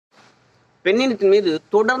பெண்ணினத்தின் மீது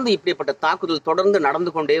தொடர்ந்து இப்படிப்பட்ட தாக்குதல் தொடர்ந்து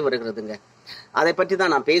நடந்து கொண்டே வருகிறதுங்க. அதை பற்றி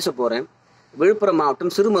தான் நான் பேச போறேன். விழுப்புரம்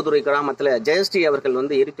மாவட்டம் சிறுமதுரை கிராமத்துல ஜெயஸ்ரீ அவர்கள்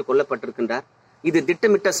எரித்து கொல்லப்பட்டிருக்கின்றார். இது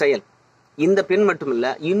திட்டமிட்ட செயல். இந்த பெண் மட்டுமில்ல,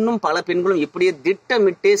 இன்னும் பல பெண்களும் இப்படியே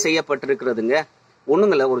திட்டமிட்டே செய்யப்பட்டிருக்கிறதுங்க.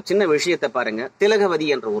 ஒண்ணுமில்ல, ஒரு சின்ன விஷயத்தை பாருங்க. திலகவதி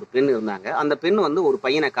என்ற ஒரு பெண் இருந்தாங்க. அந்த பெண் ஒரு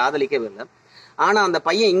பையனை காதலிக்கவே இல்லை. ஆனா அந்த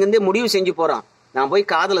பையன் இங்கிருந்தே முடிவு செஞ்சு போறான், நான்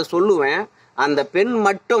போய் காதலை சொல்லுவேன், அந்த பெண்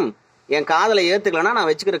மட்டும் என் காதலை ஏத்துக்கலன்னா நான்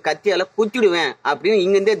வச்சுக்கிற கத்தியால குத்திடுவேன் அப்படின்னு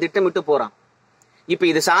இங்கிருந்தே திட்டமிட்டு போறான். இப்ப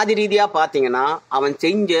இது சாதி ரீதியா பாத்தீங்கன்னா அவன்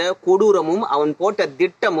செஞ்ச கொடூரமும் அவன் போட்ட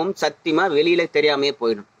திட்டமும் சத்தியமா வெளியில தெரியாமே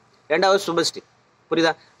போயிடும். ரெண்டாவது சுபஸ்ரீ,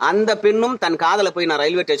 புரியுதா? அந்த பெண்ணும் தன் காதலை போய் நான்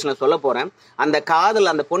ரயில்வே ஸ்டேஷன்ல சொல்ல போறேன், அந்த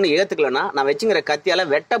காதல் அந்த பொண்ணு ஏத்துக்கலன்னா நான் வச்சுங்கிற கத்தியால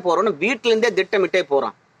வெட்ட போறோம்னு வீட்டுல இருந்தே திட்டமிட்டே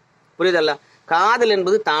போறான். புரியுதல்ல? காதல்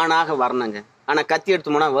என்பது தானாக வரணுங்க. ஆனா கத்தி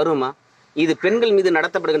எடுத்து போனா வருமா? இது பெண்கள் மீது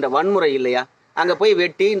நடத்தப்படுகின்ற வன்முறை இல்லையா? அங்க போய்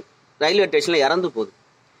வெட்டி ரயில்வே ஸ்டேஷன்ல இறந்து போகுது.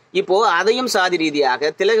 இப்போ அதையும் சாதி ரீதியாக,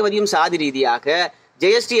 திலகவதியும் சாதி ரீதியாக,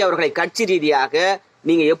 ஜெயஸ்ரீ அவர்களை கட்சி ரீதியாக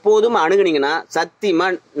நீங்க எப்போதும் அணுகுனீங்கன்னா சத்தியமா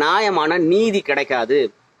நியாயமான நீதி கிடைக்காது.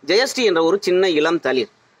 ஜெயஸ்ரீ என்ற ஒரு சின்ன இளம்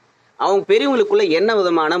தளிர், அவங்க பெரியவங்களுக்குள்ள என்ன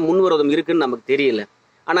விதமான முன்விரோதம் இருக்குன்னு நமக்கு தெரியல.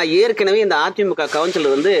 ஆனா ஏற்கனவே இந்த அதிமுக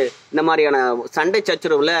கவுன்சிலர் இந்த மாதிரியான சண்டை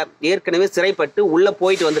சச்சரவுல ஏற்கனவே சிறைப்பட்டு உள்ள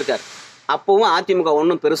போயிட்டு வந்திருக்காரு. அப்பவும் அதிமுக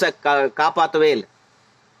ஒன்றும் பெருசா காப்பாற்றவே இல்லை.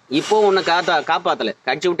 இப்போ ஒன்னும் காப்பாத்தல,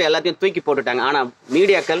 கட்சி விட்டு எல்லாத்தையும் தூக்கி போட்டுட்டாங்க. ஆனா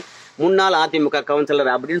மீடியாக்கள் முன்னாள் அதிமுக கவுன்சிலர்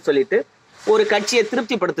அப்படின்னு சொல்லிட்டு ஒரு கட்சியை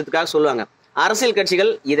திருப்திப்படுத்துறதுக்காக சொல்லுவாங்க. அரசியல்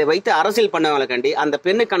கட்சிகள் இதை வைத்து அரசியல் பண்ணவங்களை கண்டி அந்த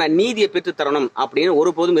பெண்ணுக்கான நீதியை பெற்று தரணும் அப்படின்னு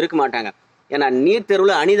ஒருபோதும் இருக்க மாட்டாங்க. ஏன்னா நீட்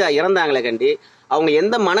தேர்வுல அனிதா இறந்தாங்களே கண்டி அவங்க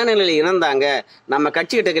எந்த மனநிலையில இறந்தாங்க? நம்ம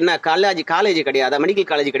கட்சி கிட்ட என்ன காலேஜ் கிடையாதா, மெடிக்கல்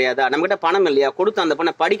காலேஜ் கிடையாதா, நம்ம கிட்ட பணம் இல்லையா, கொடுத்து அந்த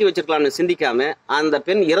பெண்ணை படிக்க வச்சிருக்கலாம்னு சிந்திக்காம அந்த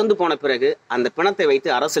பெண் இறந்து போன பிறகு அந்த பிணத்தை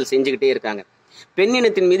வைத்து அரசியல் செஞ்சுக்கிட்டே இருக்காங்க.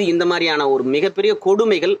 பெண்ணினத்தின் மீது இந்த மாதிரியான ஒரு மிகப்பெரிய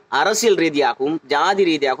கொடுமைகள் அரசியல் ரீதியாகவும் ஜாதி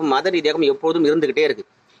ரீதியாகவும் மத ரீதியாகவும் எப்போதும் இருந்துகிட்டே இருக்கு.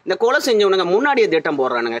 இந்த கொலை செஞ்சவனுங்க முன்னாடியே திட்டம்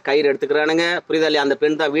போடுறானுங்க, கயிறு எடுத்துக்கிறானுங்க, புரியுதா இல்லையா? அந்த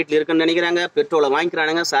பெண் தான் வீட்டில் இருக்குன்னு நினைக்கிறாங்க, பெட்ரோலை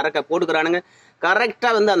வாங்கிக்கிறானுங்க, சரக்கை போட்டுக்கிறானுங்க,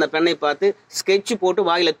 கரெக்டா அந்த பெண்ணை பார்த்து ஸ்கெட்ச் போட்டு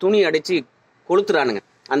வாயில துணி அடிச்சு கொளுத்துறானுங்க.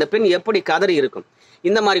 அந்த பெண் எப்படி கதறி இருக்கும்?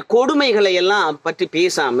 இந்த மாதிரி கொடுமைகளை எல்லாம் பற்றி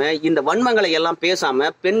பேசாம, இந்த வன்மங்களை எல்லாம் பேசாம,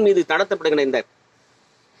 பெண் மீது நடத்தப்படுகிற இந்த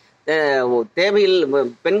தேவையில்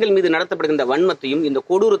பெண்கள் மீது நடத்தப்படுகின்ற வன்மத்தையும் இந்த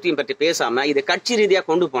கொடூரத்தையும் பற்றி பேசாம இதை கட்சி ரீதியா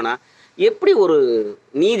கொண்டு போனா எப்படி ஒரு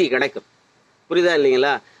நீதி கிடைக்கும்? புரியுதா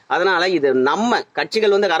இல்லைங்களா? அதனால இது நம்ம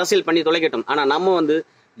கட்சிகள் அரசியல் பண்ணி தொலைக்கட்டும். ஆனா நம்ம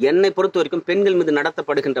என்னை பொறுத்த வரைக்கும் பெண்கள் மீது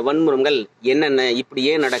நடத்தப்படுகின்ற வன்முறைகள் என்னென்ன, இப்படி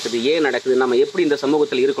ஏன் நடக்குது, நம்ம எப்படி இந்த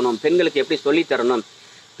சமூகத்தில் இருக்கணும், பெண்களுக்கு எப்படி சொல்லி தரணும்,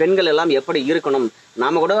 பெண்கள் எல்லாம் எப்படி இருக்கணும்,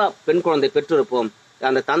 நாம கூட பெண் குழந்தை பெற்றிருப்போம்,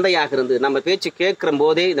 அந்த தந்தையாக இருந்து நம்ம பேச்சு கேட்கிற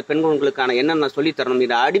போதே இந்த பெண்களுக்கான என்னென்ன சொல்லித்தரணும்,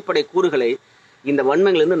 இந்த அடிப்படை கூறுகளை இந்த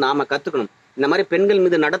வன்மைகளிலிருந்து நாம கத்துக்கணும். இந்த மாதிரி பெண்கள்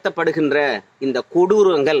மீது நடத்தப்படுகின்ற இந்த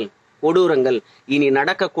கொடூரங்கள் இனி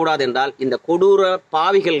நடக்கக்கூடாது என்றால் இந்த கொடூர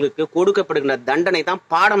பாவிகளுக்கு கொடுக்கப்படுகின்ற தண்டனை தான்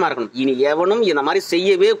பாடமா இருக்கணும். இனி எவனும் இந்த மாதிரி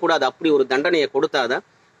செய்யவே கூடாது, அப்படி ஒரு தண்டனையை கொடுத்தாதான்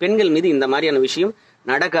பெண்கள் மீது இந்த மாதிரியான விஷயம்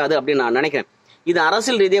நடக்காது அப்படின்னு நான் நினைக்கிறேன். இது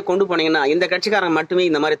அரசியல் ரீதியாக கொண்டு போனீங்கன்னா இந்த கட்சிக்காரன் மட்டுமே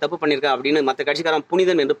இந்த மாதிரி தப்பு பண்ணியிருக்கா அப்படின்னு மற்ற கட்சிக்காரன்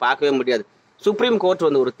புனிதன் என்று பார்க்கவே முடியாது. சுப்ரீம் கோர்ட்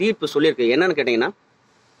ஒரு தீர்ப்பு சொல்லியிருக்கு. என்னன்னு கேட்டீங்கன்னா,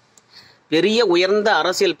 பெரிய உயர்ந்த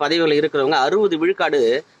அரசியல் பதவிகள் இருக்கிறவங்க 60 விழுக்காடு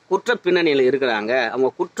குற்ற பின்னணியில் இருக்கிறாங்க. அவங்க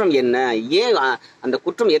குற்றம் என்ன, ஏன் அந்த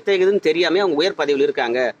குற்றம் எத்தகையதுன்னு தெரியாம அவங்க உயர் பதவியில்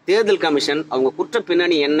இருக்காங்க. தேர்தல் கமிஷன் அவங்க குற்ற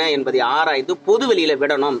பின்னணி என்ன என்பதை ஆராய்ந்து பொது வெளியில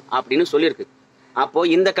விடணும் அப்படின்னு சொல்லியிருக்கு. அப்போ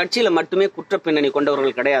இந்த கட்சியில மட்டுமே குற்ற பின்னணி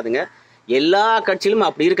கொண்டவர்கள் கிடையாதுங்க, எல்லா கட்சியிலும்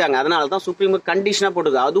அப்படி இருக்காங்க. அதனாலதான் சுப்ரீம் கோர்ட் கண்டிஷனா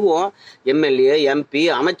போட்டுருக்கு. அதுவும் எம்எல்ஏ, எம்பி,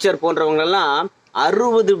 அமைச்சர் போன்றவங்க எல்லாம்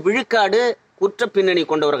 60 விழுக்காடு குற்ற பின்னணி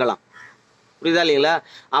கொண்டவர்களாம். புரியுதா இல்லைங்களா?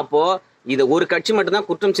 அப்போ இதை ஒரு கட்சி மட்டும்தான்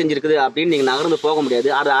குற்றம் செஞ்சிருக்குது அப்படின்னு நீங்க நகர்ந்து போக முடியாது.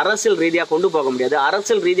 அது அரசியல் ரீதியா கொண்டு போக முடியாது.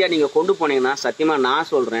 அரசியல் ரீதியா நீங்க கொண்டு போனீங்கன்னா சத்தியமா நான்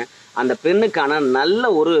சொல்றேன், அந்த பெண்ணுக்கான நல்ல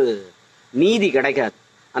ஒரு நீதி கிடைக்காது.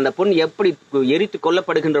 அந்த பொண்ணு எப்படி எரித்து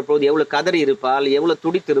கொல்லப்படுகின்ற போது எவ்வளவு கதறி இருப்பாள், எவ்வளவு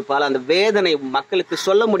துடித்து இருப்பாள், அந்த வேதனை மக்களுக்கு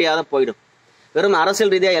சொல்ல முடியாத போயிடும். வெறும்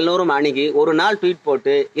அரசியல் ரீதியா எல்லோரும் அணுகி ஒரு நாள் ட்வீட்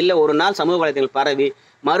போட்டு இல்ல ஒரு நாள் சமூக வலைதளங்கள் பரவி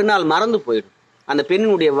மறுநாள் மறந்து போயிடும். அந்த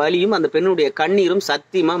பெண்ணுடைய வலியும் அந்த பெண்ணுடைய கண்ணீரும்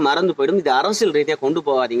சத்தியமா மறந்து போயிடும். இது அரசியல் ரீதியா கொண்டு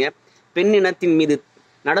போகாதீங்க. பெண்ணினத்தின் மீது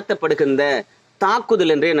நடத்தப்படுகின்ற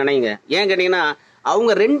தாக்குதல் என்றே நினைங்க. ஏன் கேட்டீங்கன்னா,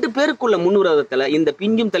 அவங்க 2 பேருக்குள்ள முன்விரோதத்துல இந்த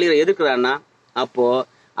பிஞ்சும் தளிரை எதிர்க்கிறான்னா, அப்போ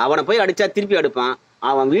அவனை போய் அடிச்சா திருப்பி அடிப்பான்.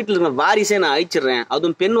 அவன் வீட்டுல இருக்கிற வாரிசே நான் அழிச்சிடுறேன்,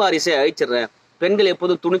 அதுவும் பெண் வாரிசே அழிச்சிடுறேன். பெண்கள்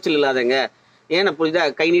எப்போதும் துணிச்சல் இல்லாதங்க, ஏன்னா புரியுதா,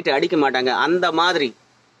 கை நீட்டு அடிக்க மாட்டாங்க. அந்த மாதிரி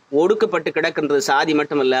ஒடுக்கப்பட்டு கிடக்கின்றது சாதி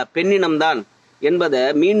மட்டுமல்ல, பெண்ணினம்தான் என்பதை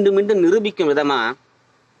மீண்டும் மீண்டும் நிரூபிக்கும் விதமா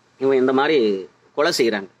இவன் இந்த மாதிரி கொலை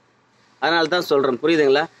செய்யறாங்க. அதனால தான் சொல்றேன்,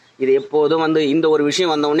 புரியுதுங்களா? இது எப்போதும் இந்த ஒரு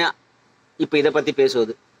விஷயம் வந்தவுடனே இப்ப இதை பத்தி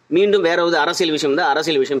பேசுவது, மீண்டும் வேற ஒரு அரசியல் விஷயம் தான்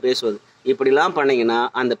அரசியல் விஷயம் பேசுவது. இப்படிலாம் பண்ணீங்கன்னா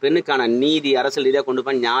அந்த பெண்ணுக்கான நீதி அரசியல் ரீதியாக கொண்டு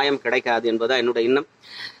போய் நியாயம் கிடைக்காது என்பதா என்னோட எண்ணம்.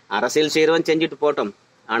 அரசியல் செய்கிறவன் செஞ்சுட்டு போட்டோம்,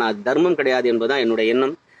 ஆனால் அது தர்மம் கிடையாது என்பதா என்னோட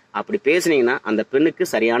எண்ணம். அப்படி பேசுனீங்கன்னா அந்த பெண்ணுக்கு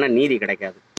சரியான நீதி கிடைக்காது.